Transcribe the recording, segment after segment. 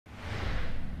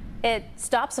It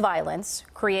stops violence,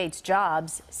 creates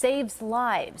jobs, saves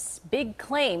lives. Big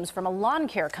claims from a lawn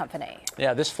care company.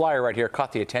 Yeah, this flyer right here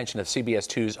caught the attention of CBS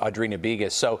 2's Audrina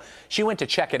Bigos, so she went to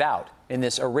check it out in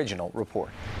this original report.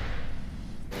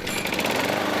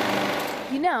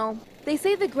 You know, they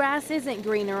say the grass isn't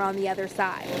greener on the other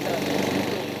side.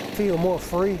 Feel more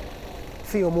free,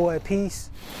 feel more at peace.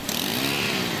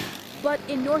 But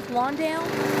in North Lawndale,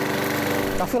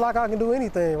 I feel like I can do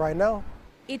anything right now.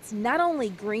 it's not only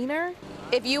greener.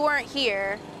 If you weren't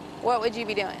here, what would you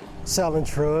be doing? Selling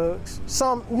drugs.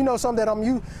 Some that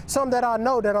I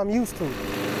know that I'm used to.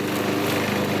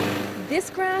 This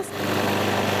grass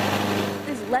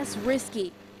is less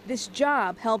risky. This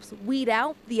job helps weed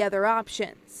out the other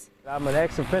options. I'm an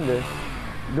ex-offender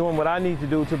doing what I need to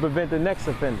do to prevent the next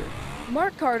offender.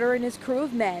 Mark Carter and his crew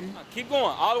of men Keep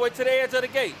going, all the way to the edge of the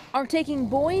gate. are taking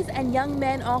boys and young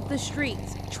men off the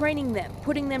streets, training them,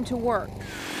 putting them to work.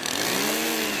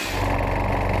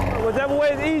 Whichever way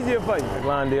is easier for you.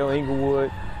 Glendale,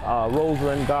 Inglewood,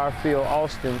 Roseland, Garfield,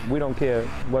 Austin, we don't care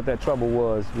what that trouble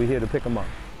was. We're here to pick them up.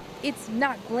 It's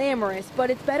not glamorous, but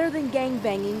it's better than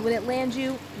gangbanging when it lands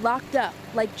you locked up,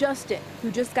 like Justin,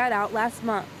 who just got out last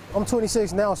month. I'm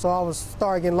 26 now, so I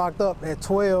started getting locked up at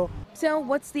 12. So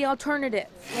what's the alternative?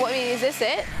 Well, I mean, is this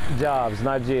it? Jobs,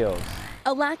 not jails.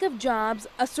 A lack of jobs,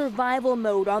 a survival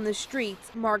mode on the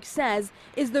streets, Mark says,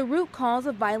 is the root cause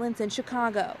of violence in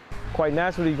Chicago. Quite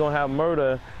naturally, you're going to have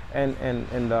murder and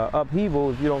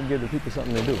upheaval if you don't give the people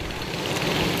something to do.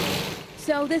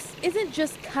 So this isn't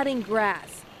just cutting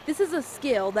grass. This is a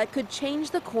skill that could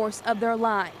change the course of their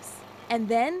lives. And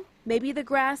then maybe the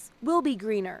grass will be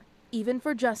greener, even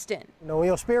for Justin. When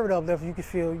your spirit uplifts, you can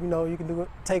feel, you can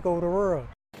take over the world.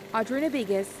 Audrina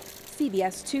Bigos,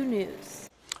 CBS 2 News.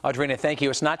 Audrina, thank you.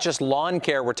 It's not just lawn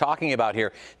care we're talking about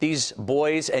here. These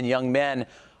boys and young men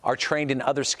are trained in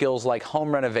other skills like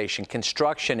home renovation,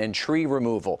 construction, and tree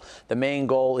removal. The main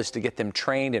goal is to get them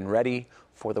trained and ready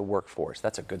for the workforce.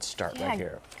 That's a good start right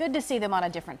here. Good to see them on a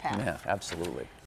different path. Yeah, absolutely.